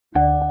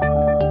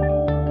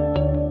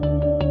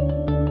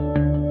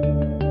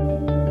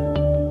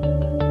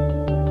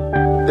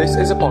This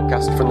is a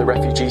podcast from the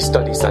Refugee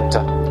Study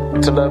Centre.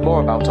 To learn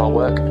more about our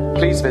work,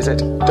 please visit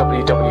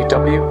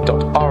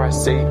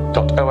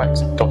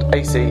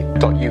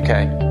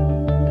www.rsc.ox.ac.uk.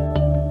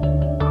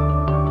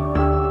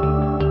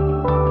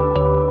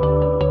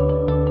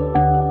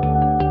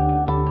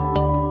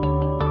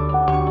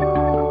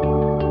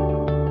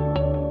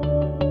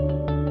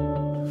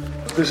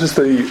 This is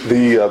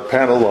the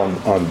panel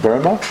on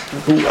Burma.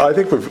 I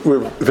think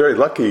we're very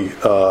lucky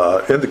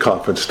in the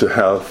conference to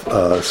have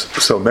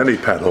so many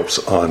panels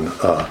on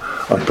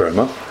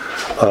Burma.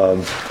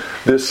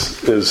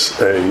 This is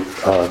a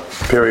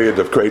period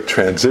of great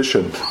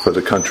transition for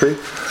the country.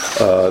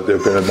 There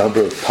have been a number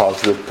of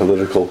positive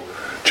political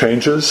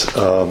changes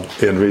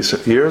in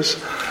recent years,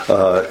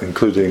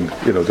 including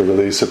the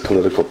release of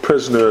political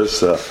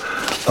prisoners,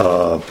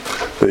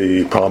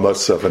 the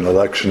promise of an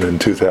election in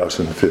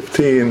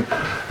 2015,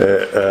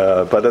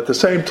 but at the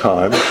same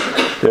time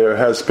there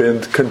has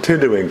been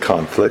continuing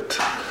conflict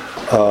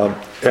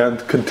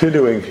and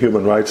continuing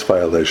human rights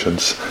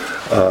violations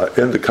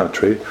in the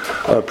country,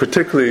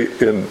 particularly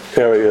in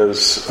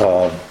areas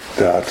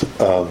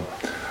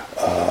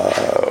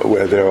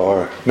where there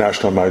are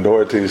national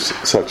minorities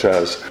such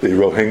as the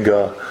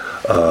Rohingya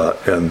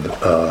and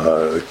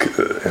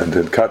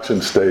in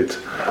Kachin State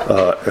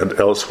and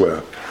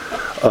elsewhere.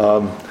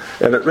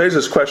 And it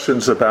raises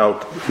questions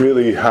about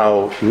really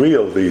how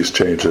real these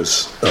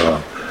changes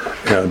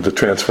and the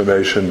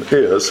transformation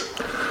is,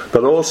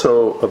 but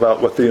also about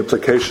what the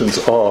implications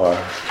are,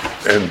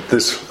 and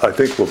this, I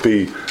think, will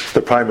be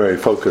the primary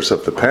focus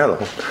of the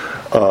panel,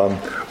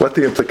 what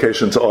the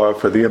implications are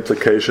for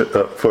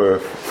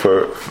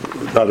for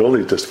not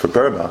only just for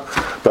Burma,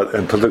 but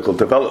in political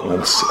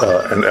developments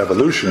and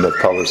evolution of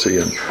policy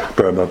in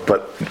Burma,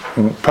 but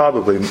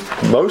probably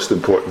most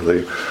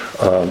importantly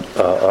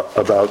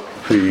about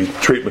the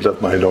treatment of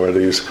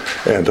minorities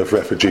and of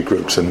refugee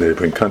groups in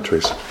neighboring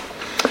countries.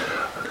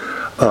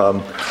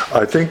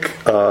 I think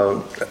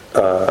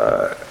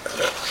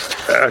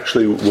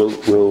actually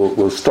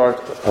we'll start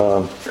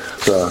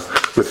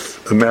with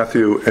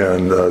Matthew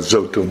and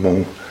Zo Tum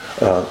Hmung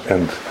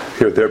and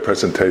hear their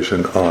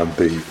presentation on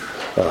the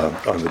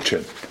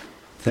Chin.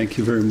 Thank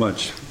you very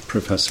much,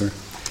 Professor.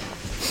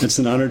 It's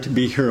an honor to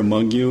be here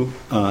among you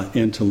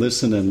and to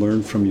listen and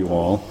learn from you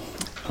all.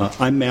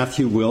 I'm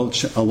Matthew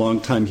Wilch, a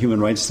longtime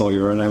human rights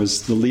lawyer, and I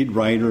was the lead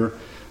writer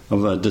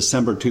of a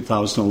December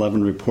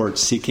 2011 report,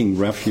 Seeking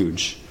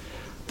Refuge,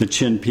 the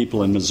Chin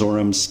people in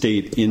Mizoram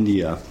State,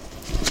 India,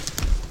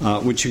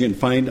 which you can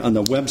find on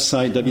the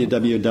website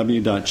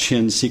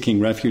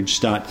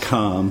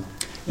www.chinseekingrefuge.com.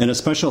 And a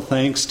special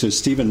thanks to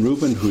Stephen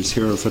Rubin, who's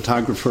here, a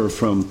photographer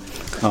from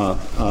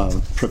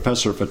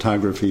Professor of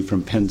Photography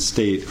from Penn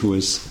State, who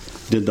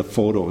did the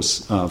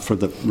photos for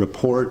the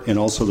report, and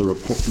also the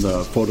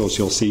photos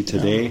you'll see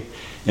today.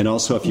 And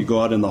also, if you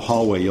go out in the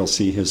hallway, you'll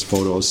see his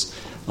photos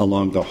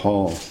along the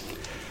hall.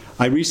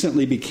 I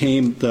recently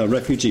became the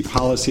Refugee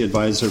Policy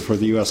Advisor for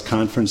the U.S.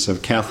 Conference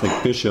of Catholic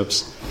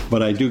Bishops,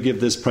 but I do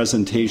give this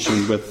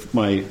presentation with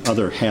my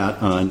other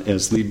hat on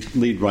as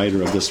lead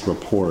writer of this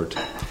report.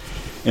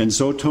 And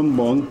Zo Tum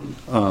Hmung,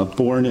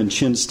 born in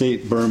Chin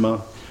State,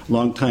 Burma,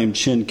 longtime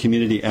Chin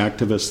community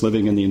activist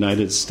living in the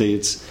United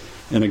States,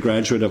 and a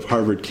graduate of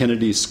Harvard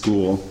Kennedy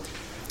School,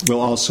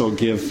 will also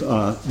give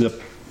the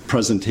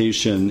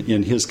presentation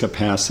in his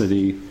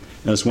capacity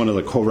as one of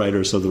the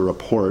co-writers of the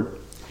report.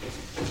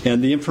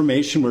 And the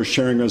information we're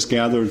sharing was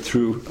gathered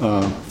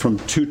from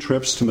 2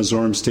 trips to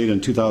Mizoram State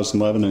in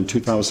 2011 and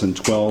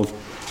 2012,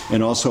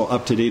 and also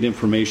up-to-date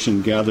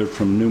information gathered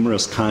from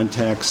numerous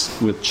contacts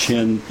with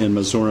Chin and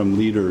Mizoram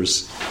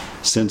leaders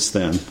since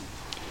then.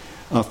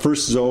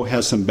 First, Zo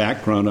has some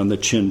background on the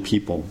Chin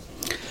people.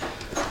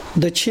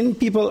 The Chin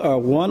people are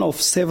one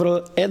of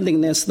several ethnic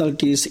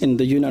nationalities in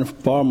the Union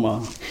of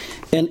Burma.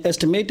 An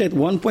estimated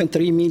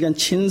 1.3 million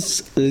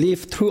Chins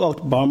live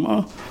throughout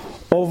Burma,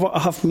 over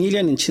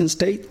 500,000 in Chin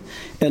State,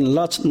 and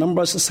large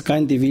numbers in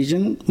Sakine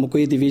Division,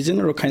 Mukwe Division,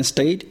 Rakhine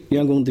State,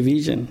 Yangon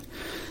Division.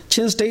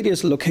 Chin State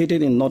is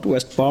located in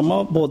northwest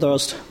Burma,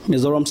 borders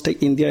Mizoram State,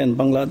 India, and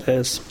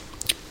Bangladesh.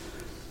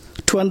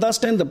 To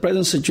understand the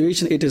present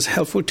situation, it is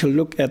helpful to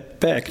look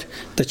back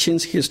the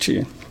Chin's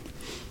history.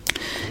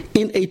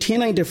 In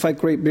 1895,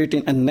 Great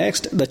Britain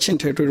annexed the Chin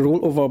territory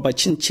ruled over by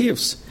Chin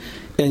chiefs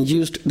and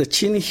used the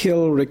Chin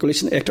Hill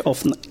Regulation Act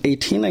of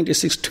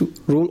 1896 to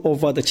rule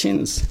over the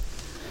Chins.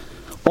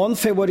 On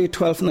February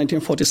 12,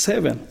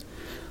 1947,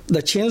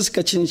 the Chins,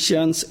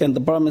 Kachinsians, and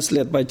the Burmese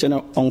led by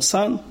General Aung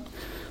San,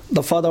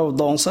 the father of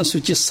Aung San Suu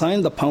Kyi,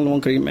 signed the Panglong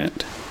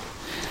Agreement.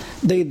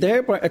 They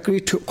thereby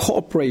agreed to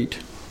cooperate,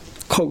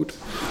 quote,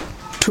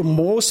 to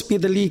more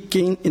speedily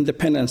gain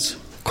independence,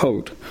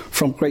 quote,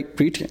 from Great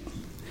Britain.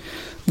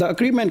 The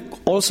agreement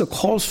also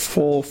calls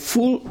for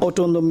full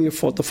autonomy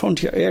for the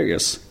frontier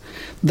areas,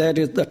 that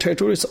is, the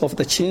territories of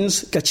the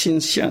Chins,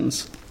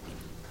 Kachinsians.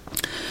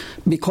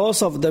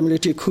 Because of the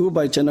military coup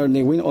by General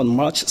Ne Win on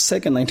March 2,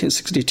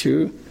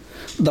 1962,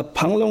 the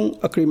Panglong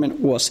Agreement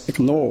was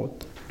ignored,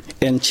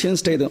 and Chin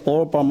State and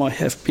all Burma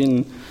have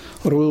been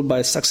ruled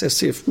by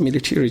successive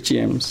military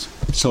regimes.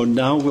 So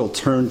now we'll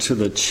turn to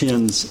the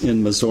Chins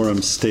in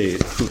Mizoram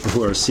State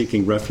who are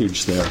seeking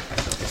refuge there.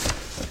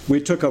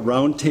 We took a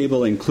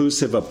roundtable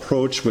inclusive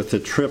approach with the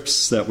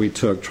trips that we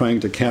took, trying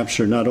to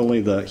capture not only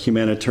the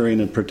humanitarian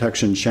and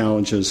protection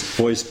challenges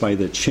voiced by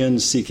the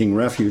Chins seeking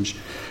refuge,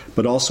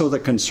 but also the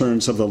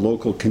concerns of the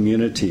local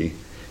community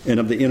and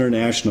of the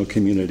international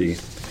community.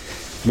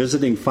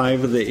 Visiting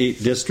 5 of the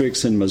 8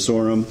 districts in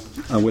Mizoram,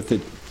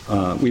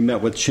 we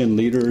met with Chin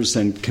leaders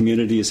and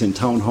communities in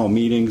town hall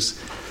meetings,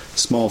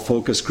 small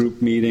focus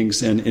group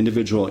meetings, and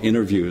individual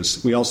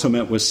interviews. We also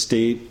met with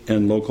state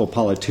and local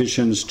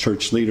politicians,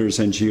 church leaders,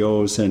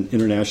 NGOs, and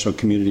international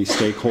community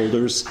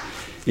stakeholders,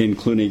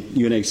 including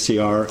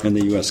UNHCR and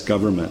the U.S.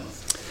 government.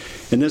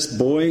 And this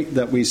boy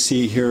that we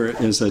see here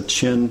is a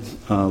Chin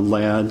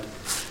lad,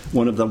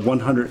 one of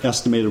the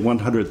estimated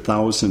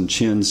 100,000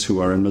 Chins who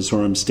are in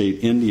Mizoram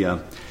State,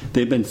 India.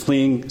 They've been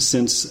fleeing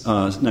since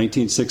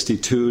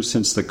 1962,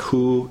 since the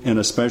coup, and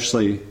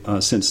especially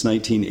since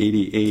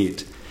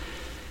 1988.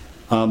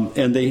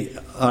 And they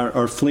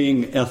are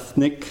fleeing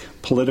ethnic,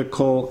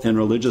 political, and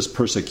religious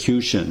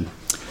persecution.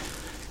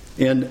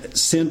 And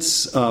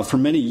since for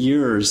many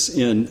years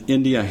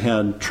India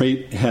had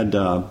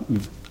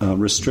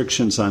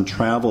restrictions on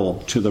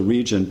travel to the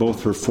region,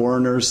 both for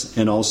foreigners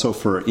and also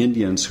for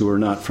Indians who are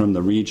not from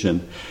the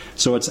region.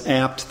 So it's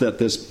apt that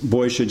this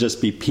boy should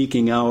just be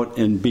peeking out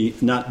and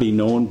not be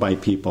known by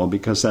people,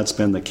 because that's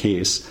been the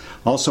case.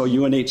 Also,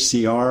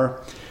 UNHCR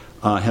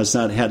has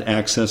not had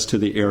access to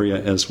the area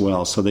as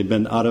well. So they've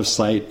been out of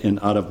sight and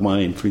out of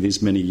mind for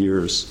these many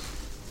years.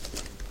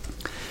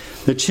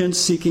 The Chin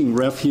seeking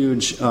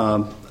refuge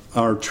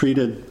are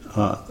treated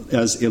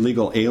as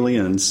illegal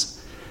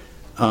aliens,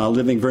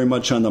 living very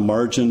much on the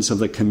margins of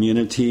the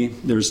community.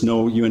 There's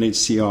no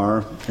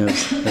UNHCR,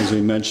 as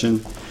we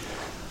mentioned.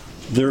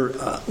 They're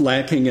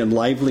lacking in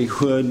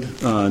livelihood,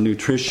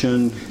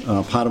 nutrition,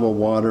 potable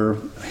water,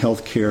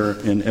 health care,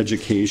 and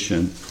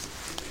education.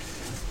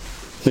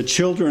 The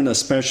children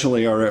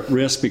especially are at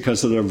risk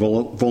because of their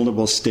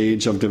vulnerable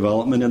stage of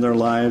development in their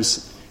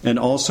lives, and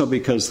also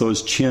because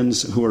those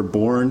Chins who are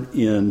born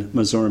in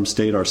Mizoram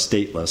State are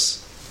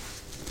stateless.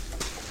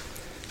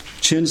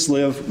 Chins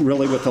live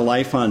really with a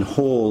life on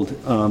hold,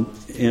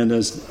 and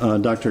as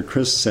Dr.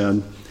 Chris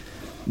said,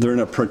 they're in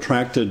a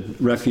protracted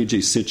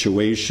refugee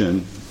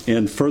situation.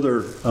 And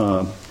further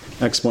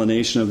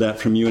explanation of that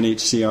from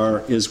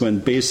UNHCR is when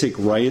basic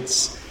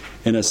rights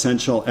and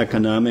essential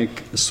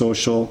economic,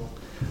 social,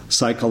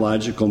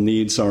 psychological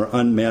needs are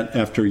unmet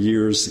after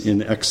years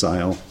in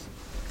exile.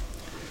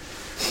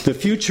 The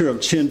future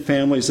of Chin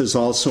families is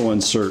also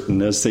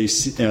uncertain, as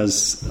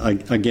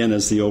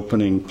the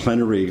opening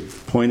plenary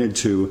pointed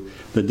to,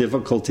 the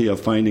difficulty of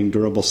finding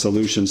durable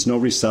solutions. No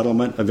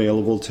resettlement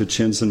available to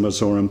Chins in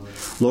Mizoram.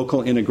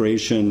 Local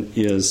integration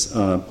is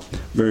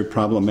very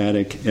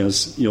problematic,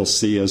 as you'll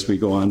see as we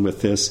go on with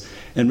this.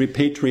 And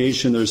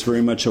repatriation, there's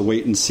very much a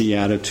wait-and-see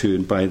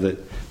attitude by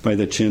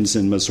the Chins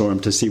in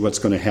Mizoram to see what's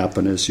going to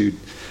happen, as you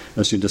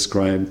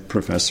described,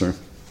 Professor.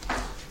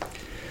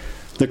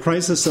 The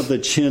crisis of the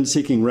Chin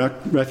seeking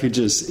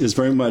refuges is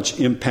very much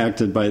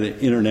impacted by the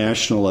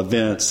international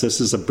events. This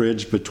is a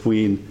bridge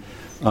between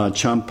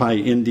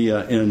Champai,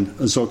 India, and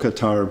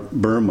Zokatar,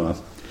 Burma.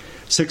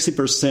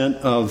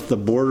 60% of the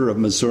border of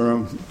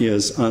Mizoram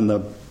is on the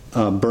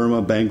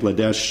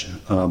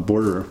Burma-Bangladesh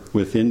border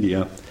with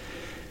India.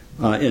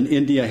 And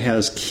India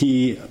has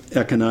key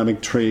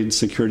economic trade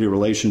security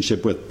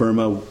relationship with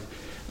Burma,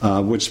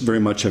 which very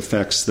much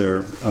affects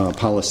their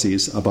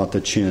policies about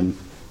the Chin.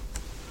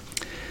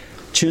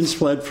 Chins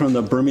fled from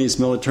the Burmese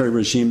military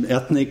regime,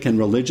 ethnic and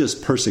religious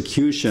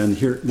persecution.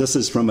 Here, this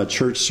is from a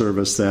church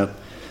service that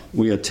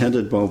we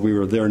attended while we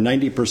were there.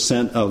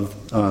 90%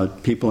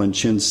 of people in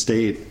Chin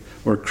State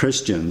were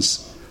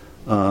Christians,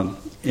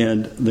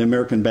 and the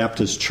American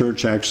Baptist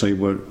Church actually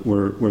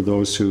were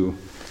those who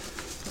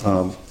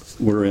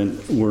were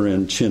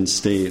in Chin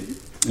State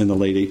in the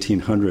late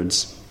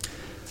 1800s.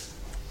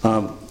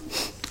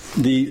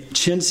 The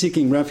Chin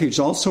seeking refuge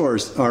also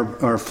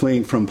are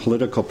fleeing from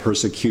political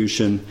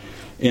persecution.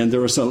 And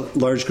there was a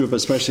large group,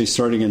 especially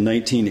starting in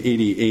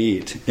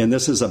 1988. And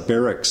this is a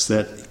barracks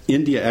that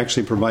India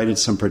actually provided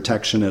some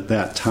protection at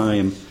that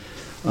time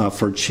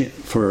for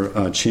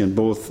Chin,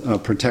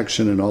 both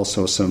protection and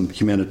also some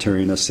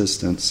humanitarian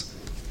assistance.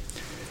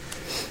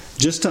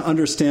 Just to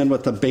understand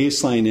what the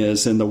baseline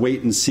is and the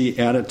wait-and-see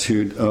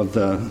attitude of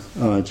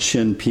the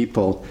Chin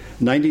people,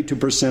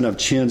 92% of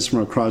Chins from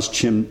across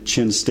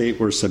Chin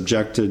State were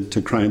subjected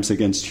to crimes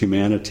against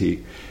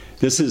humanity.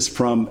 This is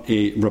from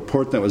a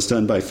report that was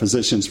done by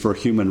Physicians for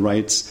Human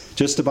Rights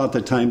just about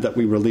the time that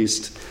we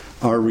released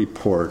our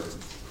report.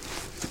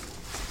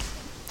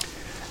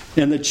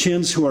 And the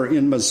Chins who are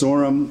in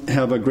Mizoram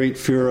have a great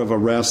fear of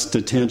arrest,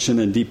 detention,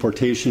 and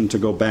deportation to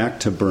go back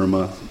to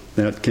Burma,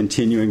 that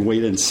continuing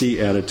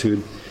wait-and-see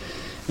attitude.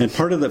 And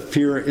part of the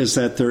fear is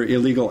that they're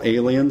illegal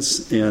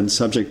aliens and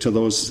subject to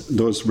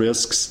those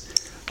risks.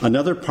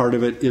 Another part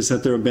of it is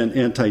that there have been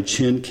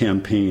anti-Chin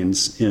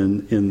campaigns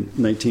in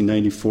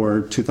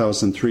 1994,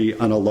 2003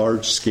 on a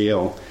large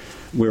scale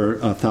where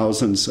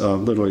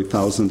literally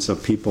thousands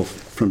of people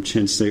from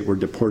Chin State were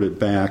deported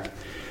back.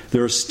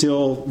 There are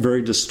still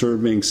very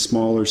disturbing,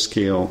 smaller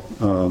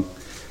scale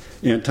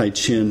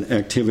anti-Chin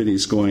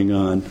activities going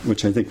on,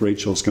 which I think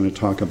Rachel is going to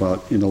talk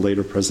about in a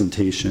later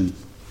presentation.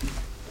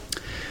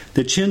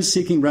 The Chin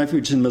seeking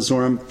refuge in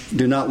Mizoram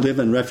do not live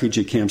in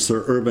refugee camps.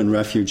 They're urban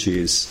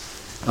refugees.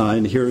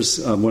 And here's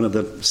one of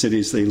the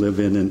cities they live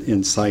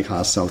in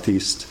Saiha,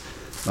 southeast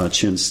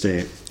Chin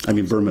State.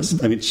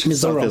 Southeast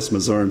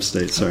Mizoram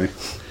State, sorry.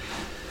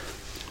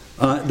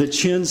 The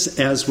Chins,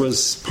 as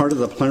was part of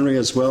the plenary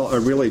as well, are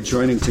really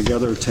joining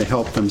together to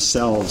help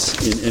themselves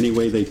in any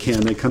way they can.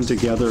 They come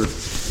together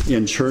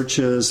in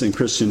churches and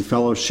Christian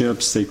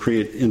fellowships. They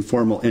create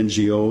informal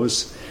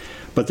NGOs.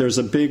 But there's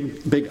a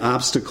big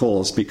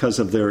obstacles because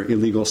of their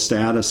illegal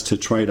status to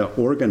try to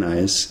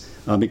organize,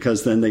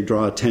 because then they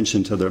draw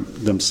attention to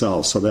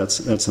themselves. So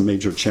that's a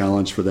major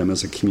challenge for them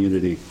as a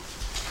community.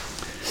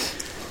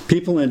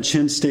 People in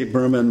Chin State,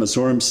 Burma, and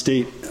Mizoram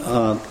State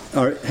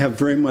have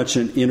very much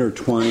an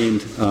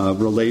intertwined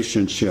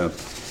relationship.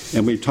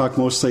 And we've talked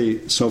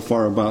mostly so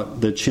far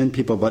about the Chin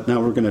people, but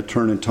now we're going to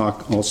turn and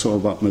talk also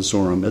about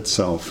Mizoram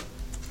itself.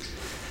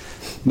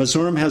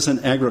 Mizoram has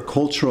an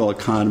agricultural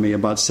economy.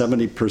 About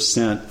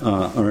 70%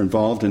 are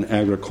involved in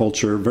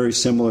agriculture, very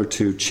similar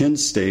to Chin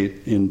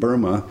State in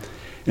Burma.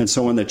 And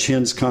so when the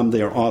Chins come,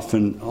 they are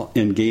often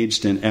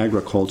engaged in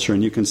agriculture.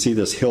 And you can see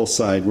this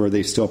hillside where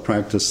they still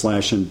practice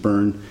slash and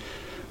burn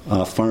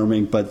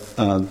farming. But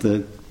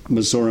the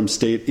Mizoram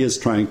State is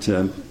trying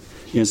to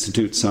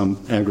institute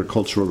some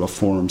agricultural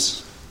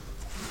reforms.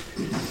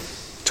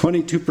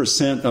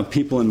 22% of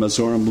people in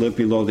Mizoram live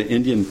below the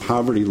Indian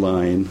poverty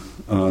line.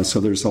 So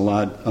there's a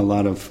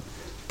lot of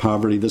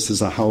poverty. This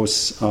is a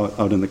house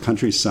out in the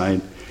countryside.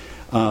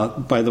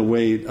 By the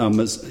way,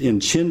 in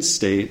Chin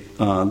State,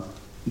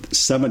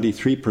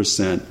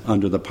 73%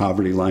 under the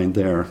poverty line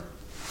there.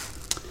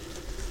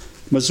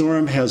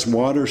 Mizoram has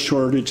water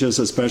shortages,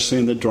 especially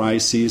in the dry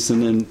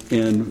season,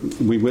 and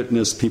we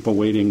witness people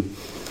waiting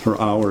for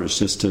hours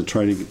just to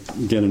try to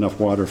get enough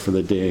water for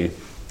the day.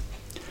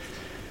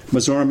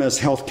 Mizoram has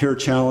health care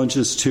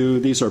challenges too.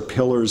 These are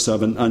pillars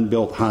of an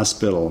unbuilt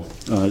hospital,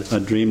 a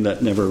dream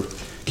that never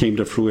came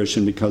to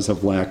fruition because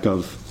of lack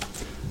of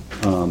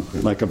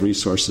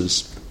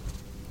resources.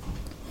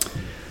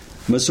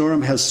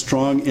 Mizoram has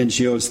strong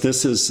NGOs.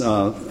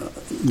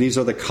 These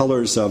are the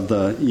colors of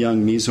the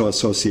Young Mizo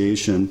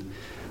Association.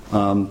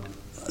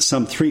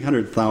 Some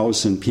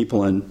 300,000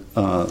 people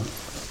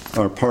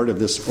are part of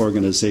this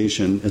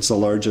organization. It's the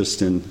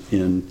largest in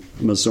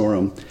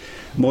Mizoram.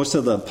 Most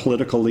of the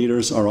political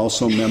leaders are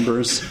also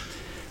members.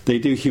 They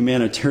do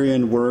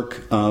humanitarian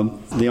work.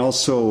 They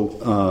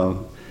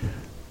also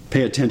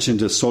pay attention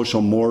to social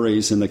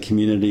mores in the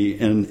community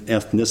and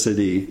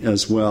ethnicity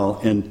as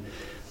well. And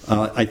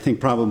I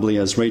think probably,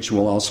 as Rachel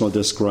will also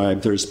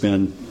describe,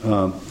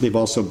 they've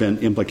also been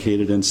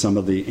implicated in some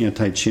of the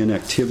anti-Chin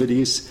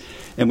activities.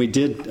 And we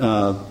did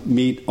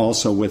meet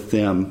also with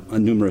them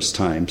numerous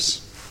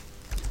times.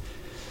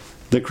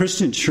 The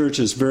Christian church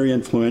is very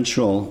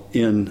influential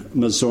in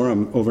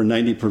Mizoram, over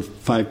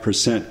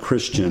 95%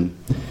 Christian,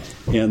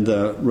 and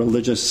the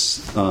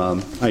religious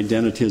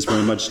identity is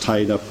very much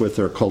tied up with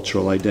their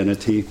cultural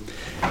identity.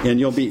 And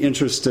you'll be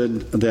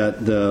interested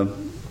that the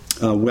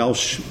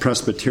Welsh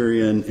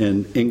Presbyterian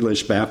and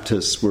English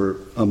Baptists were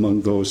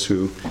among those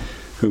who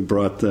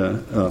brought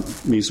the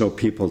Mizo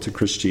people to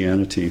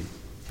Christianity.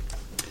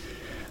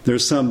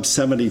 There's some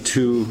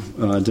 72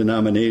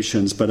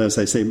 denominations, but as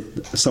I say,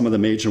 some of the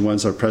major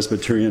ones are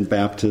Presbyterian,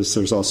 Baptists.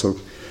 There's also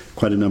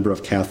quite a number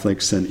of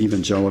Catholics and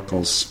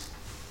evangelicals.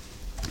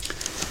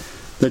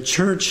 The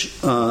church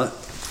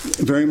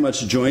very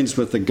much joins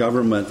with the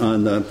government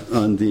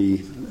on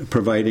the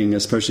providing,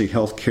 especially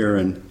health care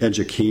and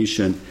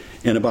education,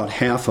 and about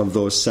half of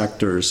those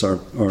sectors are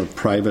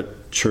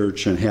private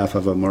church and half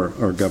of them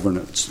are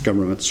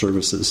government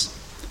services.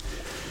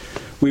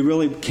 We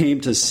really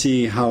came to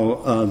see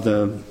how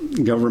the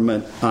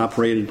government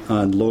operated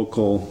on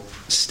local,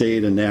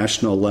 state, and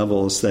national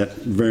levels that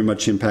very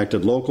much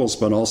impacted locals,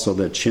 but also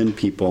the Chin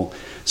people.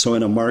 So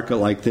in a market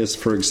like this,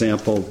 for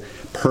example,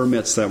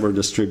 permits that were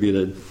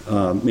distributed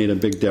made a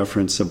big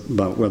difference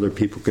about whether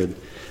people could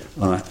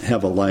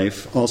have a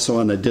life. Also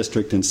on the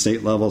district and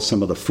state level,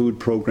 some of the food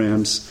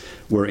programs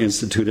were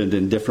instituted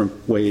in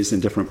different ways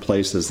in different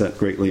places that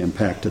greatly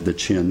impacted the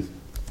Chin.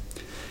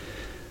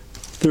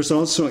 There's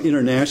also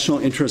international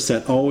interests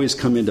that always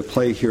come into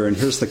play here, and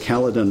here's the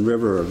Caledon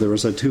River. There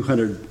was a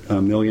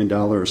 $200 million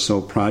or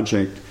so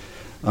project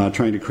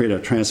trying to create a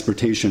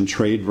transportation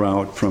trade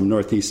route from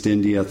northeast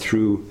India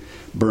through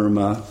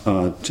Burma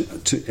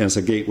as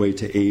a gateway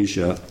to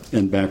Asia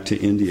and back to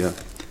India.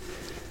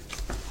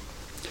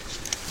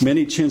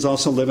 Many Chins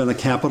also live in the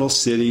capital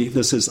city.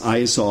 This is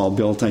Aizawl,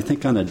 built, I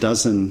think, on a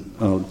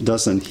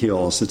dozen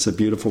hills. It's a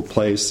beautiful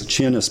place. The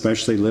Chin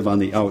especially live on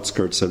the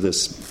outskirts of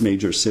this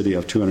major city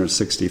of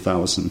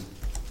 260,000.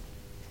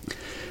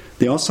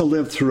 They also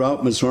live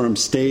throughout Mizoram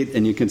State,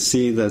 and you can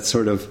see that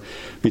sort of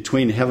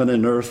between heaven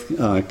and earth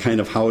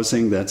kind of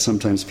housing that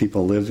sometimes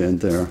people live in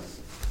there.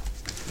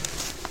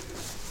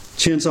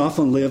 Chins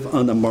often live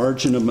on the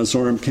margin of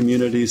Mizoram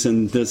communities,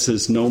 and this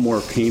is no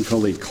more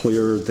painfully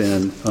clear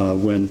than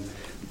when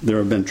there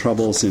have been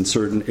troubles in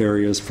certain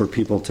areas for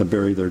people to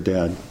bury their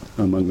dead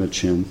among the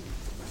Chin.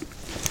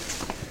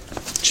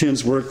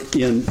 Chins work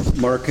in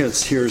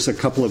markets. Here's a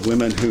couple of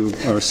women who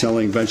are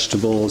selling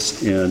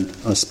vegetables and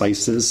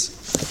spices.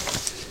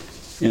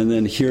 And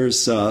then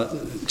here's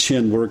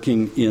Chin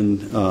working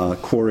in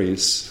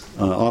quarries.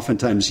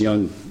 Oftentimes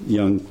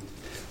young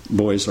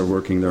boys are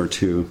working there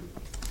too.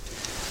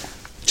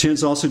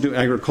 Chins also do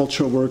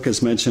agricultural work,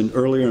 as mentioned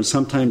earlier, and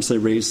sometimes they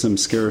raise some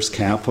scarce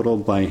capital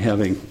by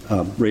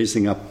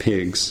raising up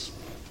pigs.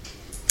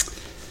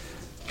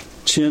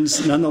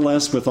 Chins,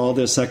 nonetheless, with all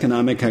this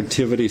economic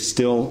activity,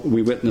 still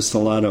we witnessed a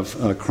lot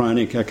of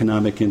chronic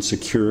economic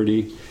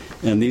insecurity,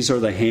 and these are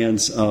the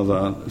hands of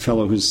a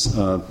fellow who's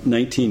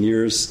 19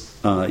 years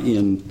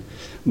in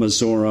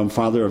Mizoram,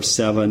 father of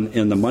 7,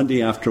 and the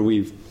Monday after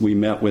we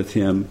met with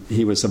him,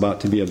 he was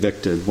about to be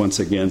evicted once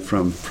again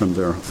from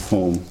their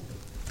home.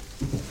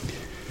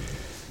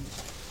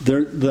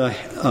 The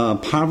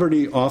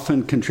poverty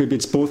often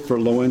contributes both for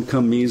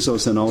low-income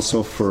Mizos and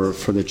also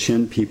for the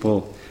Chin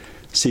people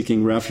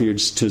seeking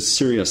refuge to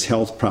serious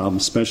health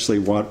problems, especially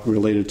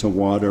related to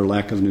water,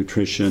 lack of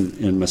nutrition,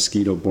 and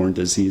mosquito-borne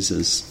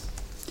diseases.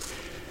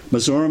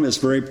 Mizoram is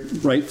very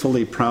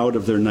rightfully proud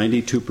of their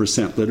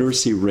 92%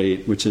 literacy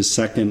rate, which is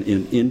second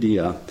in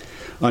India.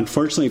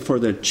 Unfortunately for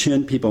the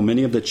Chin people,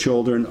 many of the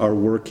children are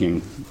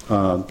working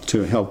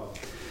to help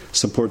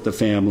support the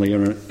family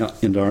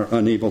and are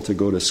unable to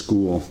go to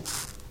school.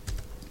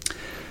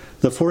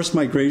 The forced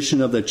migration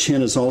of the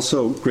Chin has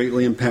also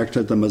greatly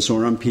impacted the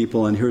Mizoram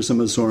people, and here's a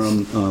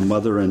Mizoram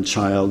mother and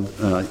child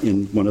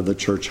in one of the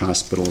church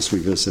hospitals we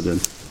visited.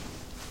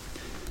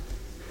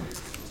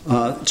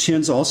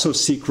 Chins also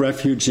seek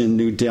refuge in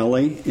New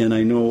Delhi, and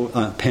I know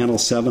panel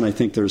 7, I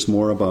think there's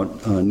more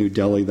about New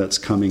Delhi that's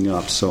coming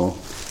up, so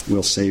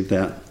we'll save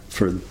that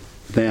for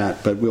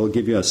that. But we'll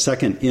give you a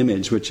second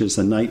image, which is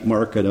the night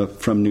market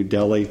from New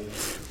Delhi,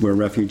 where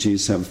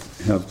refugees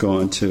have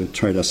gone to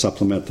try to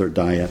supplement their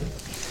diet.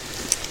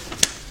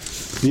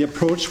 The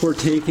approach we're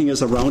taking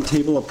is a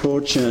roundtable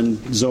approach, and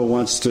Zo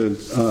wants to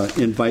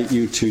invite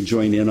you to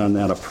join in on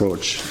that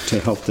approach to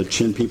help the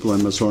Chin people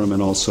in Mizoram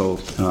and also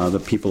the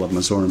people of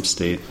Mizoram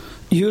State.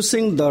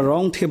 Using the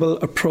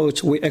roundtable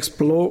approach, we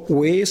explore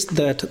ways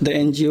that the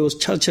NGOs,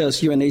 churches,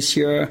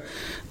 UNHCR,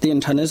 the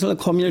international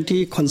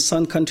community,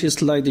 concerned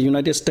countries like the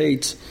United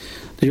States,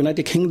 the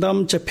United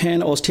Kingdom,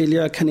 Japan,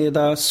 Australia,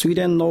 Canada,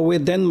 Sweden, Norway,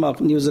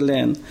 Denmark, New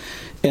Zealand,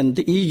 and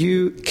the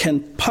EU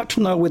can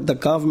partner with the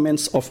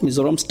governments of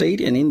Mizoram State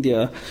and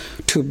India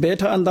to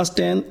better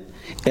understand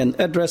and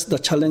address the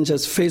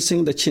challenges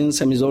facing the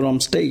Chins and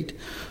Mizoram State.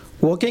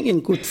 Working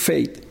in good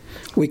faith,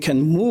 we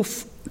can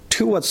move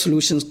towards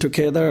solutions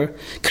together,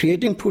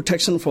 creating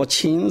protection for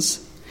Chins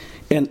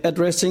and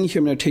addressing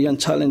humanitarian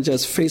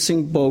challenges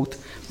facing both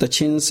the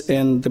Chins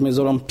and the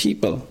Mizoram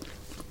people.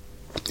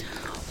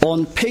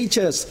 On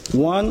pages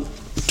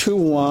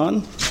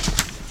 121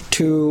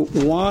 to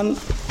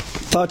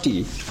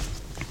 130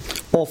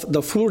 of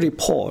the full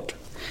report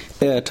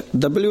at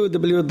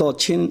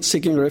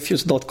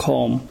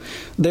www.chinseekingrefuge.com,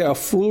 there are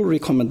full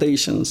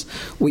recommendations.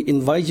 We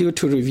invite you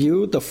to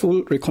review the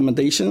full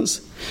recommendations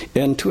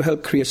and to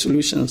help create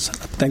solutions.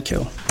 Thank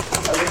you.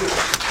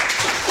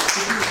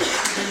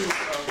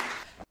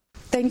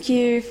 Thank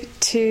you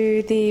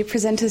to the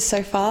presenters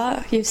so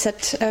far. You've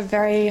set a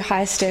very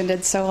high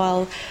standard, so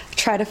I'll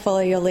try to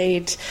follow your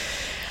lead.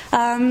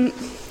 On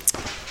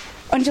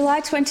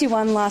July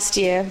 21 last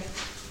year,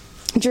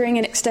 during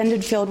an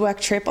extended fieldwork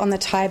trip on the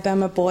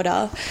Thai-Burma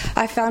border,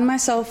 I found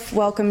myself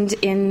welcomed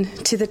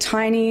into the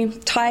tiny,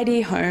 tidy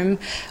home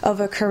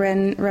of a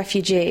Karen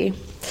refugee.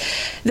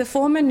 The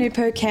former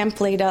Nupo camp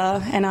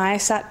leader and I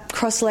sat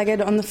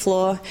cross-legged on the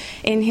floor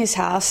in his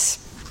house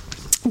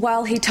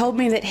while he told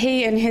me that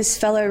he and his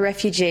fellow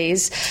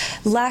refugees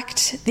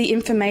lacked the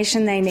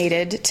information they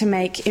needed to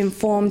make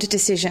informed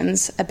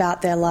decisions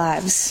about their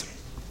lives.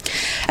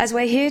 As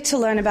we're here to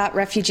learn about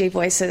Refugee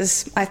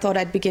Voices, I thought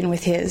I'd begin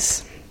with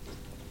his.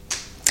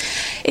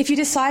 If you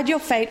decide your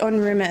fate on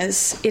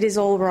rumours, it is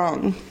all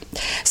wrong.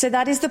 So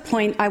that is the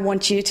point I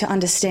want you to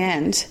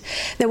understand.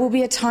 There will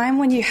be a time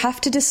when you have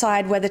to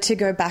decide whether to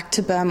go back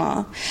to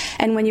Burma,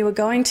 and when you are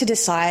going to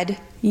decide,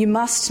 you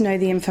must know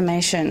the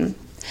information.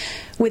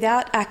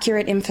 Without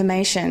accurate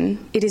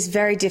information, it is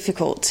very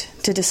difficult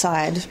to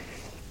decide.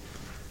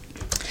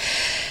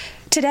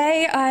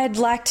 Today, I'd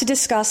like to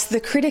discuss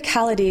the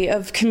criticality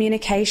of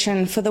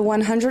communication for the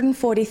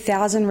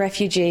 140,000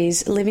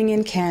 refugees living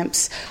in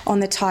camps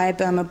on the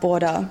Thai-Burma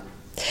border.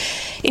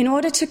 In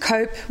order to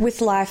cope with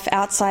life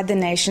outside the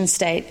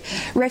nation-state,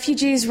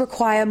 refugees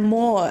require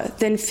more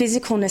than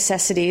physical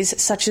necessities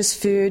such as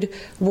food,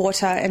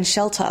 water, and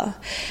shelter.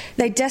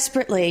 They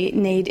desperately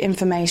need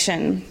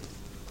information.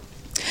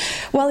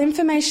 While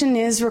information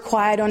is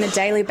required on a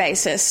daily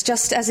basis,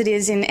 just as it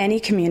is in any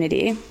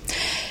community,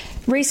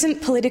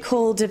 recent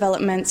political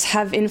developments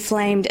have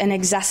inflamed and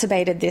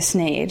exacerbated this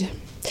need.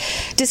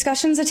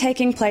 Discussions are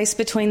taking place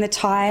between the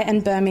Thai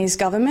and Burmese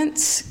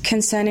governments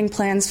concerning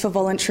plans for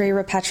voluntary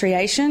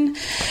repatriation,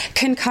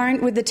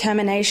 concurrent with the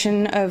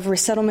termination of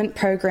resettlement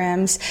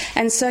programs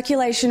and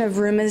circulation of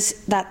rumours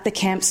that the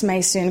camps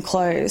may soon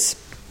close.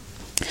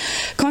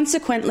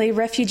 Consequently,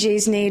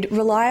 refugees need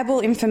reliable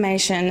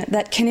information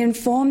that can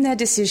inform their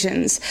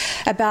decisions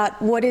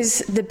about what is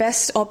the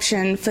best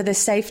option for the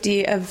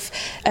safety of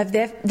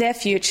their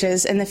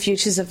futures and the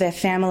futures of their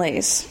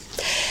families.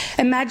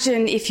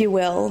 Imagine, if you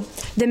will,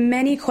 the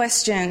many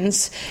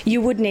questions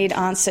you would need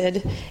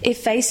answered if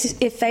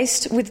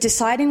faced with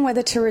deciding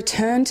whether to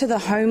return to the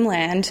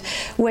homeland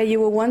where you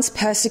were once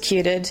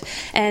persecuted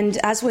and,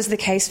 as was the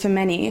case for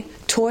many,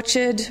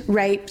 tortured,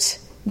 raped,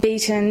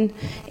 beaten,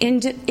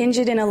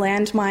 injured in a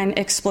landmine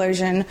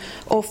explosion,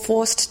 or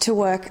forced to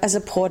work as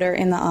a porter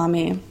in the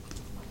army.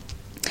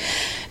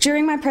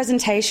 During my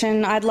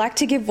presentation, I'd like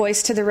to give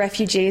voice to the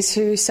refugees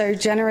who so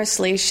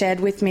generously shared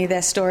with me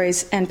their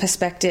stories and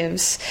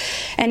perspectives.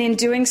 And in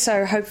doing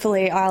so,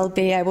 hopefully I'll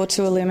be able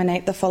to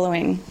illuminate the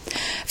following.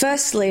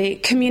 Firstly,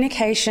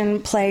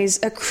 communication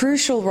plays a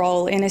crucial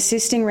role in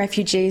assisting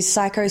refugees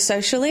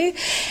psychosocially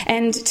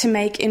and to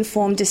make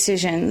informed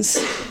decisions.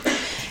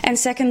 And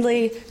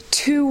secondly,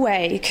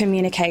 two-way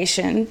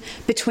communication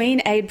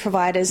between aid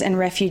providers and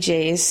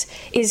refugees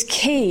is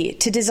key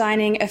to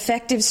designing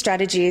effective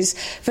strategies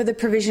for the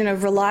provision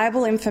of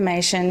reliable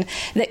information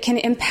that can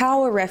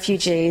empower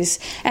refugees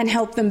and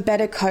help them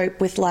better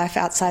cope with life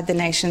outside the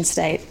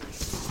nation-state.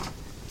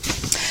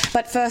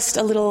 But first,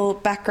 a little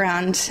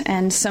background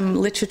and some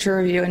literature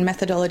review and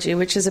methodology,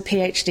 which as a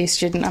PhD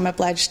student I'm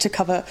obliged to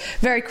cover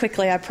very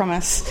quickly, I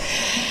promise.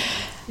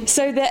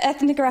 So the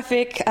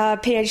ethnographic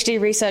PhD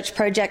research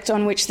project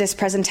on which this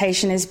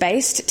presentation is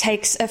based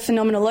takes a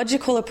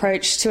phenomenological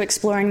approach to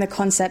exploring the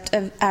concept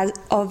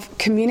of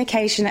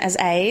communication as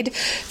aid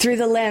through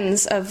the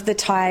lens of the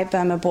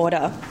Thai-Burma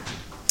border.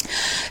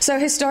 So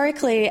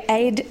historically,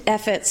 aid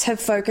efforts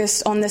have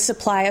focused on the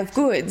supply of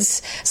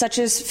goods, such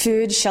as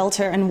food,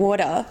 shelter and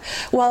water,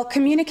 while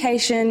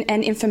communication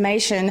and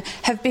information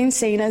have been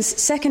seen as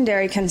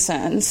secondary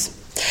concerns.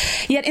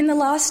 Yet in the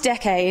last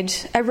decade,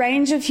 a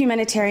range of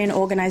humanitarian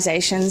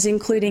organisations,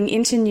 including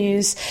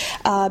Internews,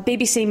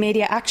 BBC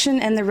Media Action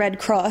and the Red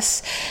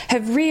Cross,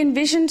 have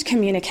re-envisioned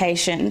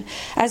communication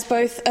as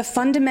both a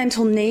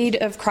fundamental need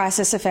of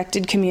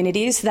crisis-affected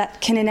communities that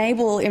can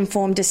enable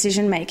informed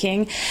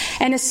decision-making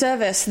and a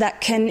service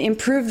that can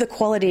improve the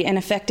quality and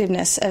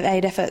effectiveness of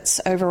aid efforts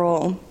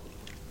overall.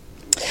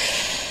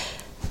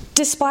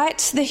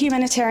 Despite the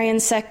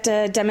humanitarian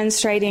sector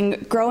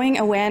demonstrating growing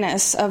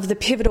awareness of the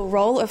pivotal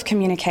role of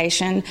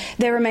communication,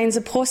 there remains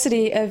a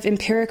paucity of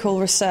empirical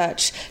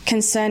research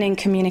concerning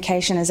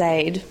communication as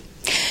aid.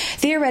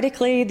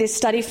 Theoretically, this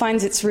study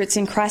finds its roots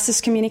in crisis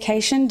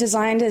communication,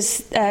 defined as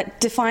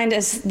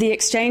the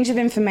exchange of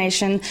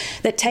information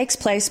that takes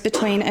place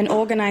between an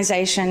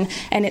organisation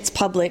and its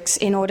publics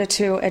in order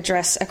to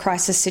address a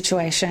crisis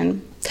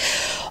situation.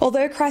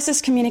 Although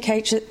crisis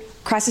communication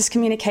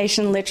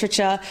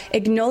literature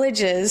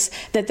acknowledges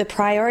that the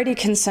priority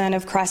concern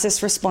of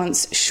crisis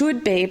response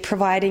should be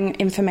providing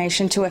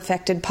information to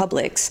affected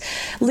publics,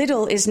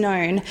 little is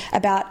known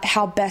about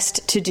how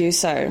best to do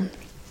so.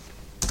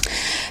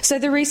 So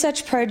the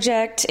research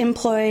project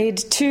employed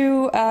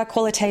two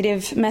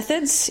qualitative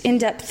methods.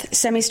 In-depth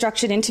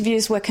semi-structured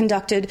interviews were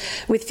conducted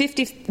with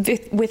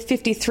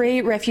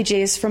 53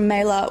 refugees from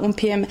Mela,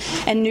 Umpiam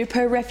and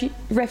Nupo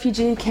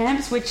refugee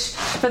camps, which,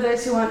 for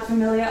those who aren't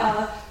familiar,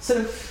 are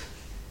sort of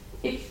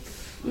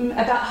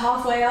about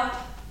halfway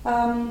up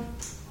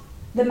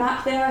the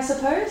map there, I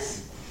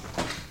suppose.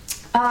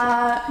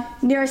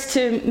 Nearest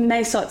to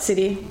Mae Sot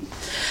City.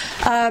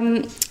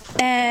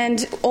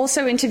 And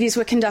also interviews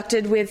were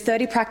conducted with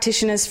 30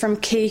 practitioners from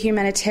key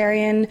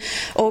humanitarian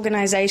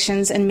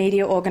organisations and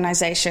media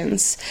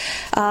organisations.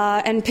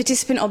 And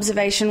participant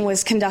observation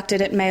was conducted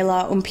at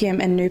Mela,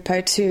 Umpiam and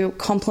Nupo to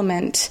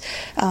complement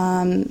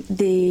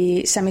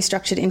the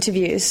semi-structured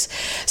interviews.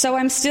 So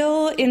I'm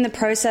still in the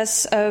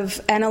process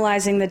of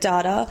analysing the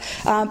data,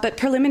 but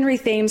preliminary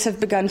themes have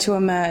begun to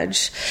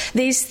emerge.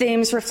 These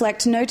themes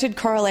reflect noted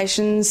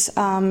correlations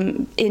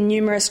in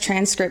numerous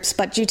transcripts,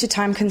 but due to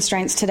time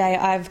constraints today,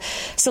 I've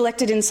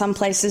selected in some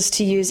places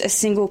to use a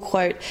single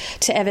quote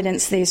to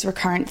evidence these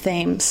recurrent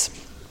themes.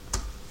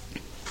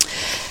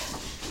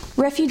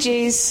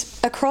 Refugees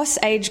across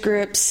age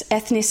groups,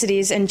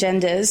 ethnicities and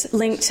genders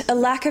linked a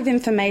lack of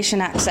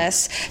information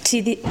access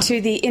to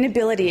the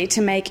inability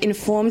to make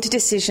informed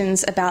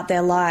decisions about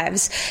their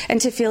lives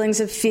and to feelings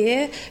of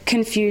fear,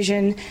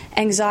 confusion,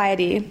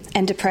 anxiety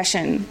and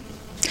depression.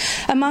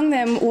 Among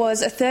them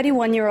was a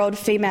 31-year-old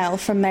female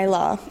from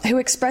Mela who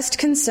expressed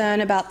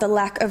concern about the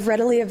lack of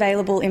readily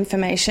available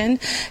information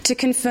to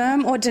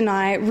confirm or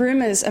deny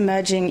rumours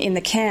emerging in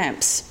the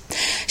camps.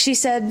 She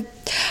said,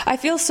 "I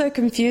feel so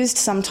confused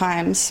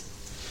sometimes.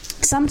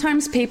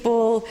 Sometimes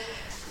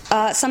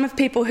some of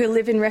people who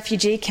live in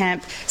refugee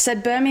camp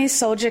said Burmese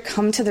soldier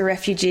come to the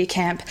refugee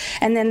camp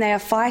and then they are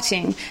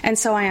fighting and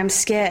so I am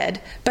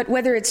scared. But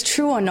whether it's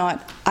true or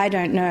not, I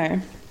don't know."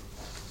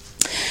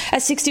 A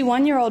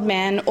 61-year-old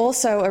man,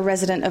 also a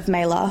resident of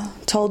Mela,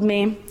 told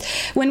me,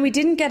 "When we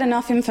didn't get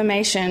enough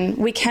information,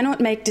 we cannot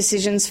make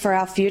decisions for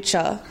our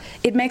future.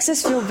 It makes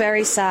us feel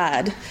very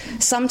sad.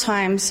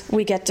 Sometimes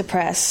we get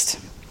depressed."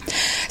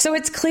 So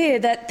it's clear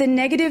that the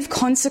negative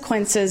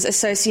consequences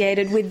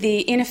associated with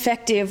the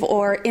ineffective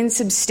or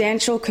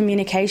insubstantial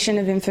communication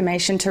of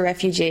information to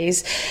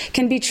refugees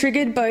can be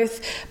triggered both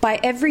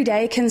by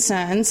everyday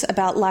concerns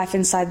about life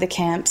inside the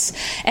camps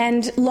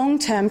and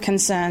long-term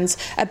concerns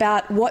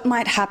about what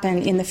might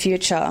happen in the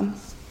future.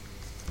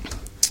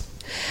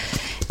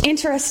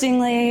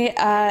 Interestingly,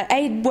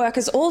 aid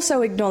workers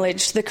also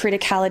acknowledged the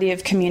criticality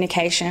of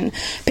communication,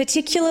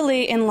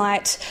 particularly in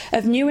light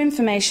of new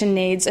information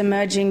needs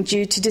emerging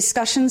due to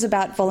discussions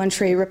about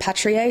voluntary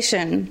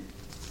repatriation.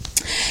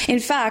 In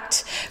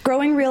fact,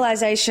 growing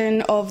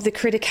realisation of the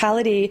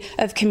criticality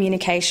of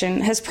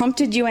communication has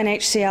prompted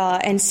UNHCR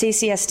and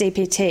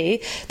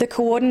CCSDPT, the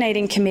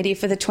coordinating committee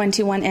for the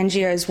 21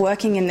 NGOs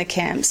working in the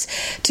camps,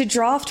 to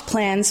draft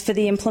plans for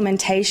the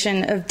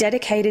implementation of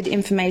dedicated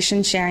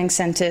information sharing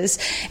centres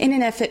in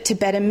an effort to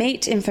better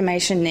meet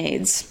information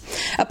needs.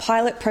 A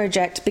pilot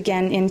project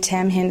began in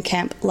Tam Hin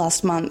camp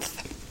last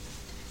month.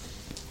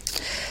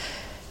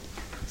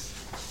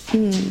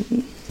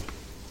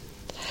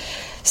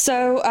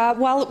 So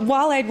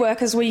while aid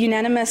workers were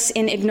unanimous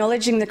in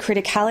acknowledging the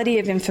criticality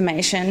of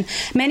information,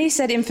 many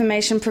said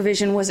information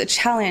provision was a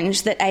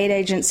challenge that aid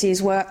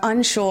agencies were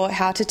unsure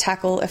how to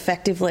tackle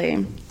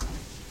effectively.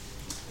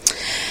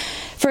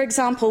 For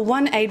example,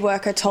 one aid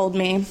worker told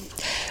me,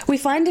 "We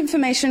find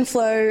information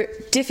flow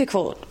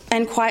difficult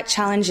and quite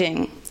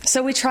challenging.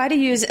 So we try to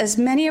use as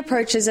many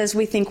approaches as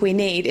we think we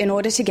need in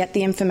order to get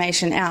the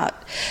information out.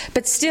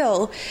 But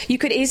still, you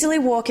could easily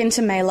walk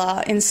into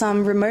Mela in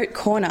some remote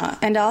corner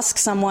and ask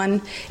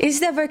someone,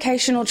 'Is there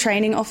vocational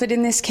training offered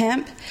in this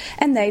camp?'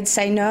 And they'd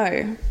say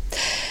no.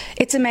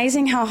 It's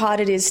amazing how hard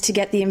it is to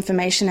get the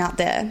information out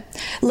there,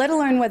 let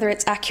alone whether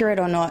it's accurate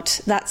or not.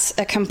 That's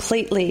a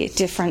completely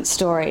different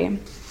story."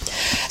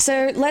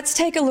 So let's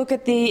take a look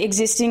at the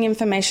existing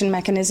information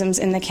mechanisms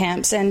in the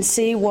camps and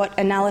see what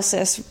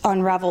analysis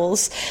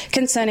unravels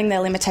concerning their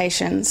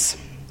limitations.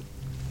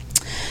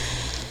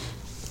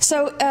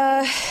 So,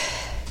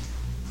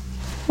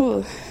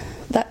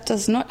 that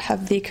does not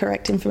have the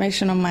correct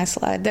information on my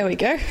slide. There we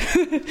go.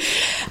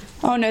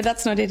 Oh no,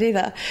 that's not it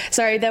either.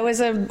 Sorry, there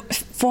was a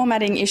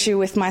formatting issue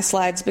with my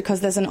slides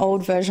because there's an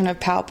old version of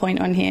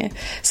PowerPoint on here.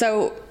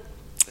 So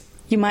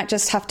you might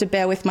just have to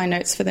bear with my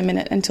notes for the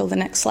minute until the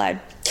next slide.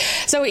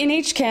 So in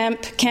each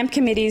camp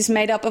committees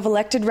made up of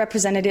elected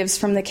representatives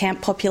from the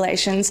camp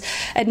populations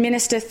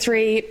administer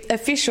 3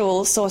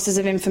 official sources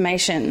of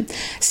information: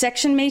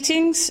 section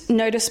meetings,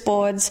 notice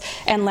boards,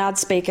 and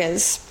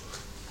loudspeakers.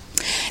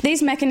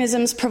 These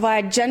mechanisms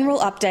provide general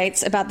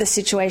updates about the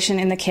situation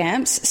in the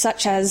camps,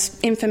 such as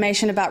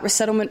information about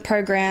resettlement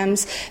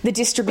programs, the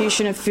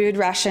distribution of food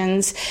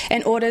rations,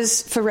 and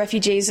orders for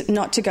refugees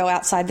not to go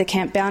outside the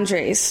camp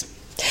boundaries.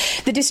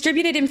 The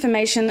distributed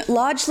information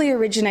largely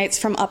originates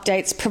from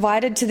updates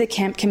provided to the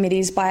camp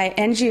committees by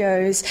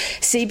NGOs,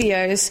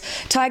 CBOs,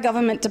 Thai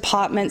government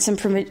departments and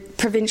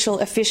provincial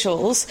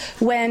officials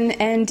when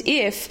and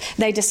if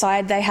they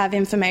decide they have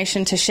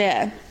information to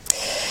share.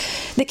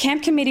 The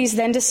camp committees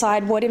then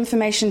decide what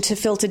information to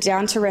filter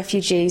down to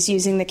refugees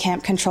using the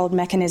camp-controlled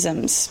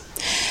mechanisms.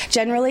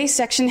 Generally,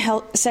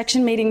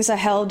 section meetings are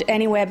held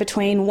anywhere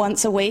between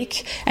once a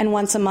week and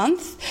once a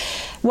month,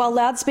 while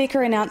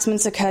loudspeaker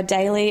announcements occur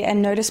daily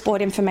and notice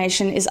board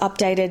information is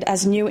updated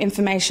as new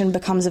information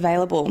becomes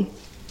available.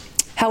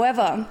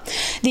 However,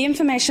 the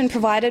information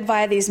provided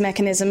via these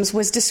mechanisms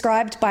was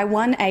described by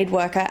one aid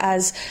worker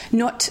as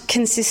not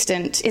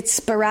consistent, it's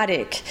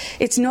sporadic,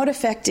 it's not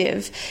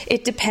effective,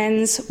 it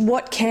depends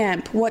what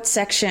camp, what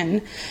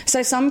section.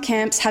 So some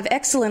camps have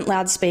excellent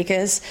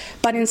loudspeakers,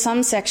 but in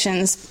some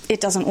sections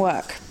it doesn't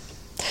work.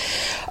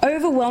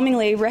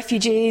 Overwhelmingly,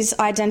 refugees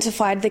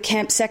identified the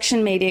camp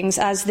section meetings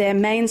as their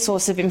main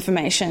source of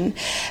information,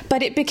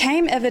 but it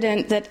became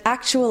evident that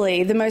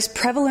actually the most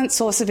prevalent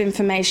source of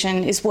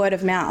information is word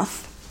of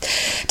mouth.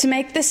 To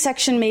make the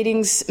section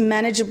meetings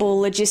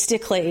manageable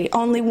logistically,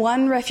 only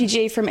one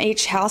refugee from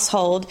each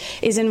household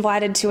is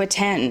invited to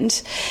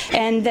attend,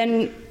 and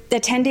then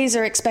attendees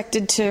are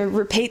expected to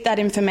repeat that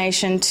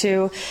information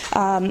to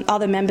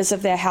other members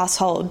of their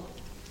household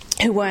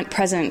who weren't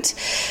present.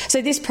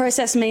 So this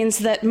process means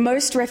that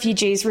most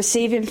refugees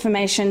receive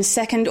information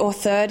second or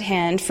third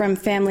hand from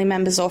family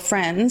members or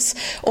friends,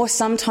 or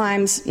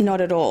sometimes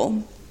not at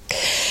all.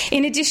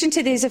 In addition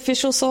to these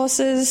official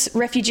sources,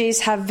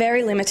 refugees have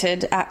very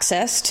limited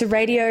access to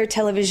radio,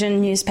 television,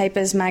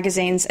 newspapers,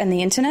 magazines, and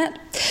the internet.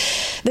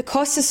 The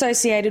costs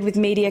associated with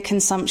media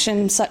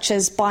consumption, such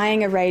as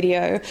buying a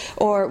radio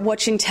or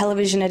watching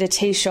television at a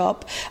tea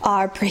shop,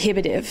 are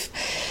prohibitive.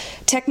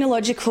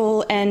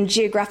 Technological and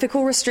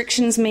geographical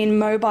restrictions mean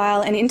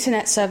mobile and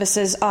internet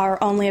services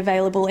are only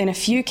available in a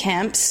few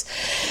camps.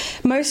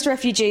 Most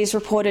refugees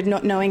reported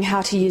not knowing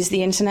how to use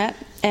the internet,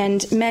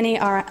 and many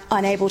are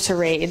unable to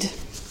read.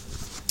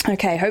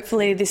 Okay,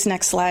 hopefully this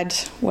next slide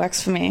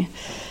works for me.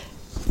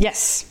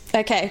 Yes.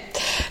 Okay,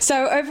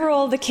 so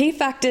overall, the key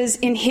factors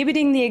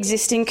inhibiting the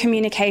existing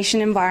communication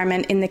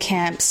environment in the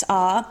camps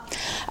are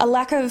a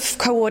lack of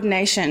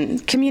coordination.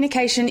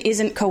 Communication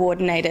isn't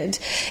coordinated.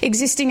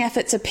 Existing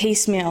efforts are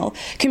piecemeal.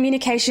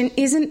 Communication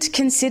isn't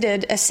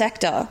considered a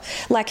sector,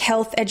 like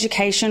health,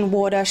 education,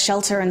 water,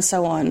 shelter, and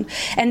so on,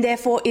 and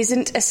therefore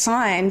isn't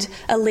assigned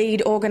a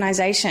lead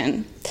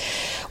organisation.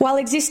 While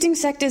existing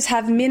sectors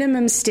have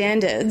minimum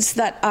standards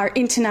that are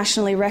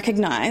internationally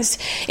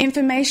recognised,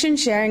 information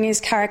sharing is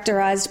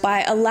characterised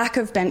by a lack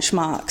of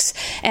benchmarks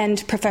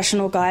and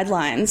professional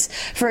guidelines.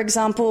 For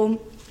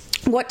example,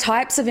 what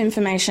types of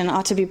information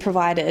are to be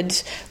provided,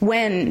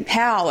 when,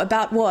 how,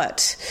 about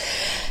what.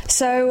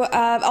 So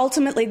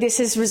ultimately this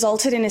has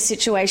resulted in a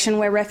situation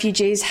where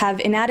refugees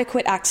have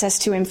inadequate access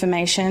to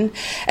information,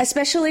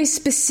 especially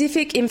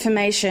specific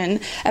information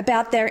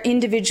about their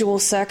individual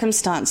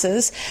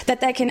circumstances that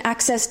they can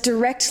access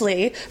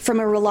directly from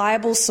a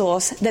reliable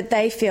source that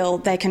they feel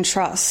they can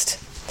trust.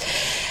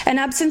 An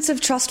absence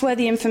of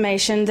trustworthy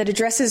information that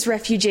addresses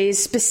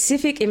refugees'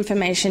 specific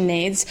information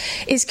needs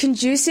is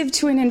conducive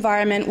to an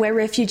environment where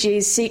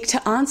refugees seek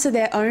to answer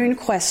their own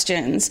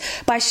questions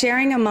by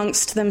sharing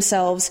amongst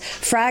themselves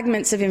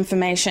fragments of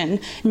information,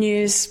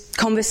 news,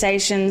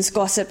 conversations,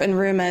 gossip and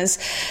rumours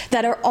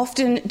that are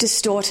often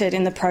distorted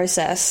in the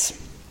process.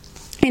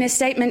 In a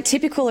statement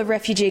typical of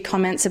refugee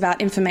comments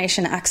about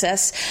information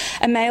access,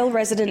 a male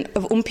resident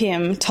of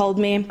Umpium told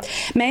me,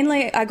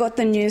 "Mainly I got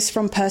the news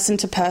from person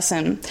to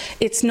person.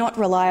 It's not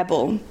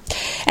reliable."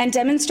 And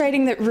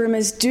demonstrating that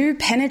rumours do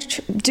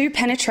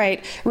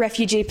penetrate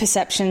refugee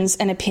perceptions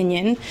and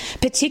opinion,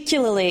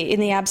 particularly in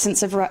the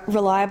absence of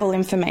reliable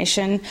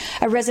information,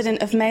 a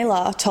resident of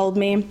Mela told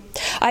me,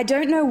 "I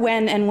don't know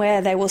when and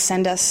where they will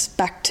send us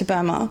back to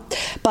Burma,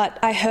 but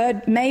I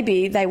heard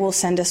maybe they will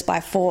send us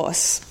by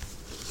force."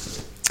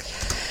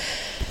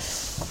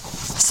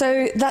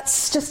 So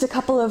that's just a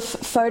couple of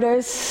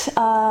photos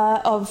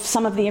of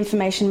some of the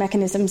information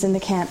mechanisms in the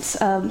camps.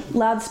 A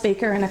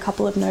loudspeaker and a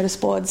couple of notice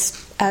boards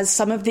as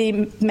some of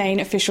the main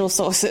official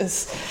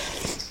sources.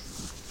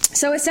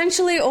 So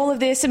essentially all of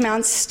this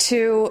amounts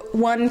to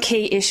one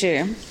key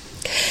issue.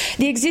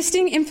 The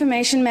existing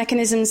information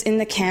mechanisms in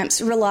the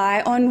camps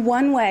rely on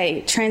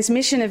one-way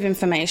transmission of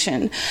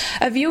information,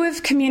 a view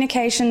of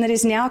communication that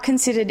is now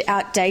considered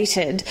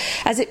outdated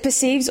as it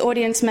perceives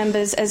audience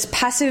members as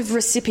passive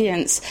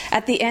recipients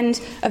at the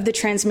end of the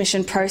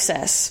transmission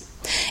process.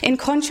 In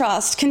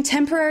contrast,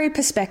 contemporary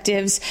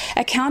perspectives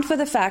account for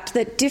the fact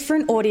that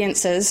different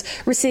audiences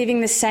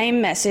receiving the same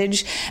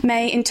message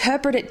may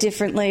interpret it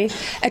differently,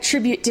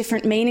 attribute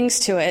different meanings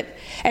to it,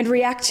 and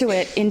react to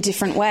it in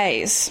different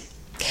ways.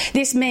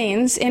 This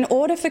means, in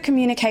order for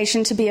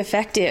communication to be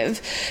effective,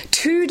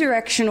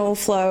 two-directional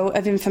flow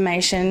of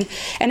information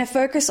and a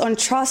focus on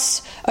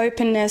trust,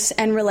 openness,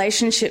 and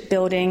relationship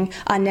building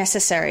are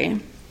necessary.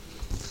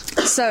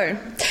 So,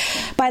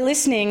 by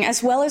listening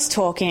as well as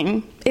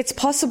talking, it's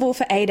possible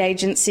for aid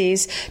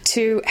agencies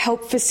to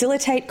help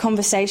facilitate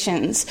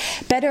conversations,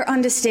 better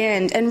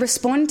understand and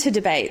respond to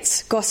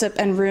debates, gossip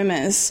and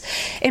rumours,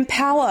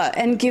 empower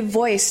and give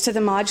voice to the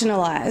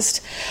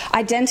marginalised,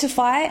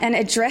 identify and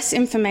address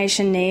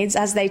information needs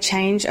as they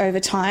change over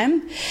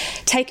time,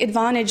 take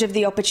advantage of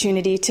the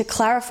opportunity to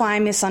clarify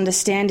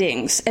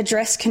misunderstandings,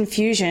 address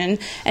confusion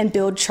and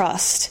build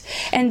trust,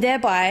 and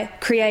thereby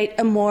create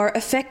a more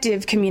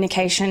effective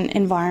communication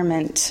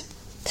environment.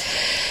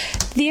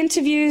 The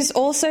interviews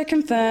also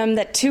confirm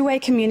that two-way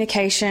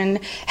communication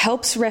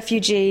helps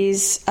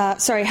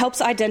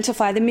helps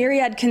identify the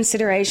myriad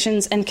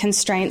considerations and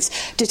constraints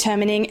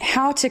determining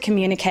how to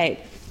communicate.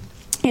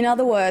 In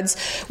other words,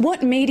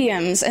 what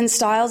mediums and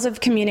styles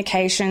of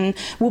communication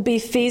will be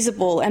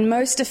feasible and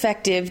most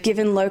effective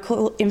given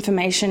local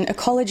information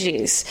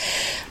ecologies.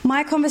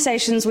 My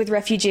conversations with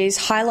refugees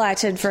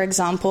highlighted, for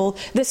example,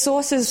 the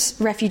sources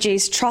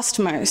refugees trust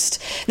most,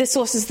 the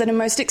sources that are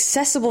most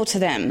accessible to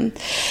them,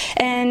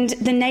 and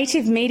the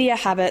native media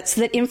habits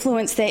that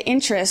influence their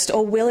interest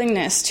or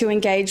willingness to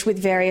engage with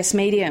various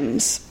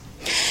mediums.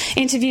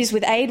 Interviews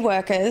with aid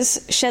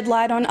workers shed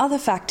light on other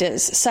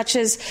factors, such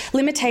as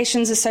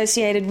limitations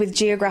associated with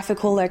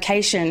geographical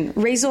location,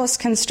 resource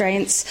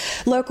constraints,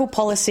 local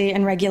policy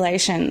and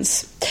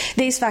regulations.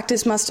 These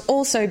factors must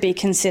also be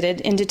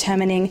considered in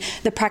determining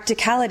the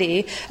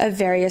practicality of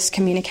various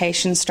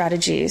communication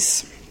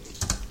strategies.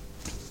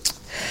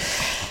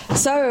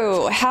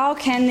 So, how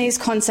can these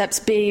concepts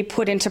be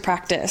put into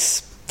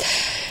practice?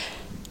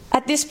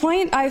 At this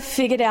point, I've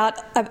figured out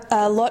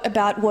a lot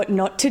about what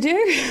not to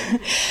do.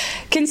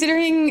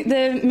 Considering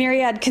the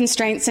myriad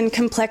constraints and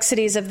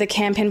complexities of the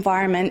camp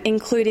environment,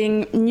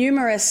 including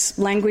numerous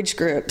language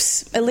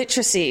groups,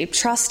 illiteracy,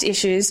 trust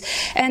issues,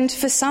 and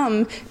for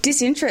some,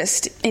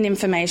 disinterest in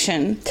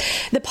information,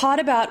 the part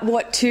about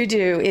what to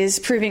do is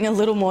proving a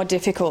little more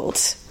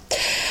difficult.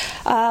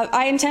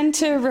 I intend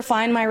to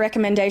refine my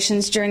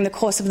recommendations during the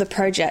course of the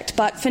project,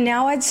 but for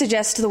now I'd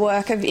suggest the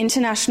work of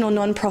international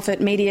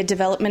non-profit media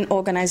development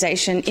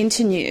organisation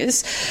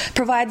Internews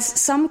provides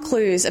some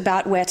clues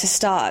about where to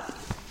start.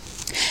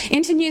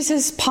 Internews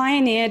has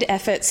pioneered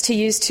efforts to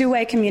use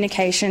two-way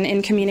communication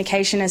in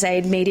communication as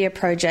aid media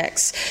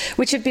projects,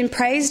 which have been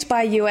praised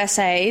by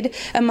USAID,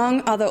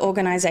 among other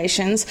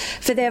organisations,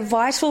 for their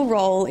vital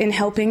role in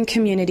helping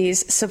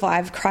communities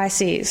survive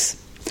crises.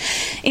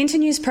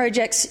 Internews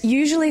projects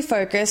usually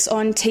focus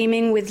on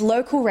teaming with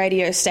local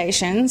radio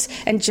stations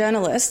and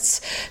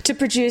journalists to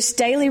produce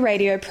daily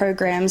radio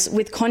programs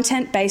with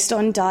content based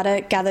on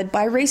data gathered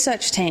by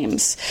research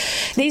teams.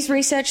 These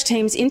research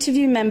teams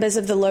interview members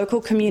of the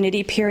local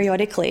community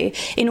periodically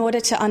in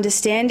order to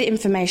understand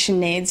information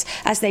needs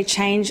as they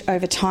change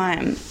over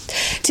time.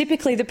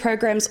 Typically, the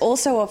programs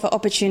also offer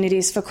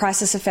opportunities for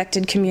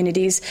crisis-affected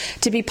communities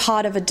to be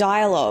part of a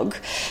dialogue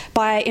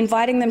by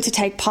inviting them to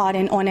take part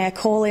in on-air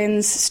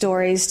call-ins,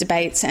 stories,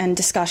 debates and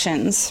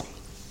discussions.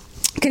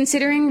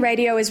 Considering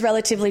radio is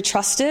relatively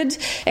trusted,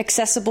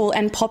 accessible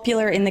and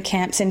popular in the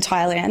camps in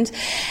Thailand,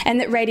 and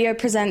that radio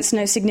presents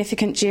no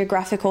significant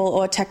geographical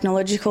or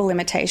technological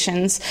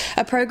limitations,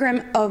 a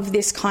program of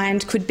this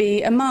kind could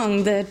be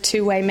among the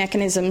two-way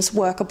mechanisms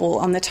workable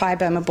on the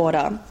Thai-Burma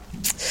border.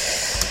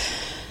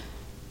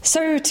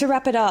 So, to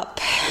wrap it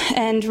up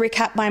and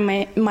recap my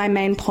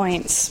main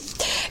points.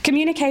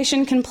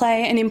 Communication can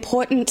play an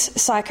important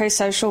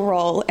psychosocial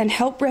role and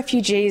help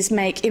refugees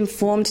make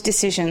informed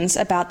decisions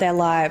about their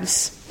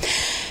lives.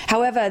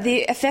 However, the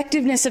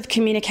effectiveness of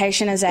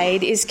communication as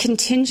aid is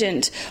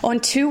contingent on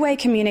two-way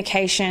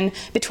communication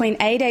between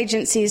aid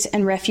agencies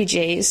and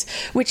refugees,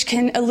 which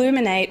can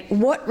illuminate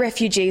what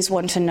refugees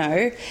want to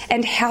know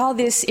and how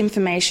this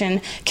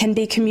information can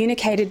be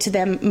communicated to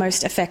them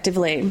most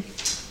effectively.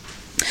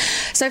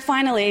 So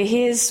finally,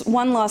 here's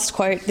one last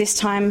quote, this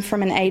time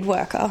from an aid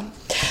worker.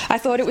 I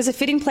thought it was a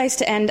fitting place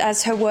to end,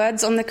 as her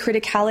words on the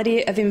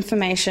criticality of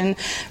information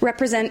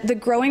represent the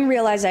growing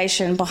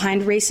realisation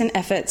behind recent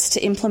efforts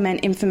to implement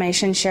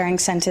information sharing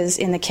centres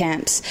in the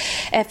camps,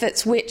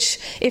 efforts which,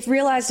 if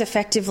realised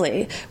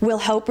effectively, will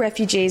help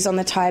refugees on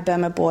the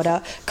Thai-Burma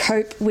border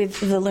cope with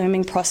the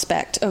looming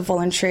prospect of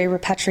voluntary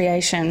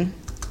repatriation.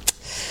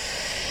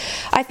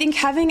 I think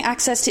having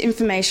access to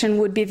information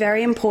would be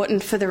very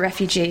important for the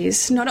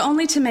refugees, not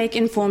only to make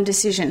informed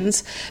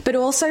decisions, but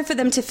also for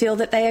them to feel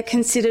that they are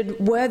considered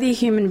worthy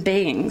human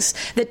beings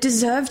that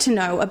deserve to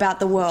know about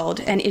the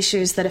world and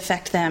issues that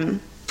affect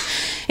them.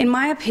 In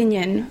my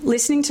opinion,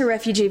 listening to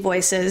refugee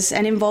voices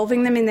and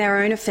involving them in their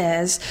own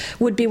affairs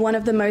would be one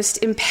of the most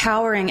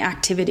empowering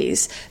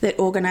activities that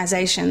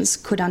organisations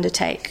could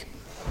undertake.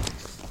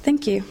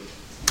 Thank you.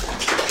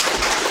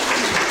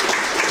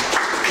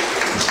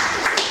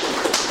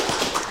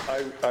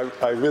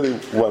 I really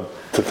want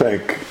to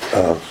thank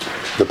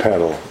the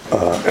panel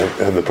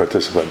and the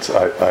participants.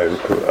 I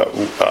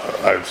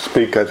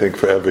speak, I think,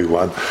 for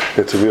everyone.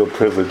 It's a real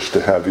privilege to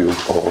have you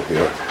all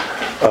here,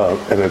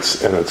 and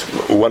it's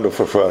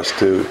wonderful for us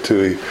to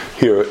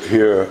hear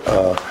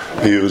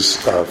views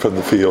from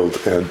the field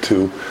and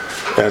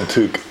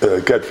to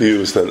get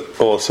views that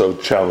also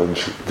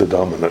challenge the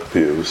dominant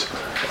views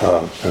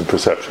and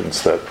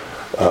perceptions that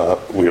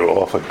we are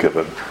often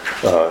given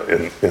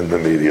in the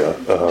media.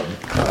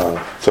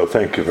 So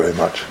thank you very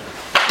much.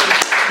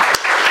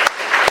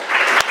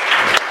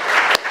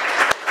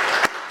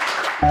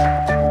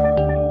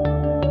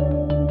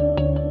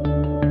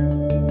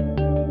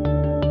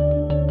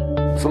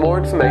 For more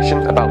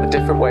information about the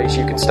different ways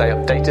you can stay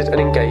updated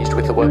and engaged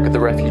with the work of the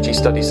Refugee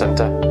Study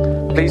Centre,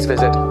 please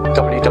visit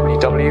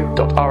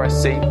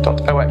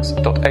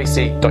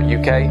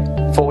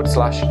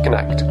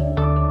www.rsc.ox.ac.uk/connect.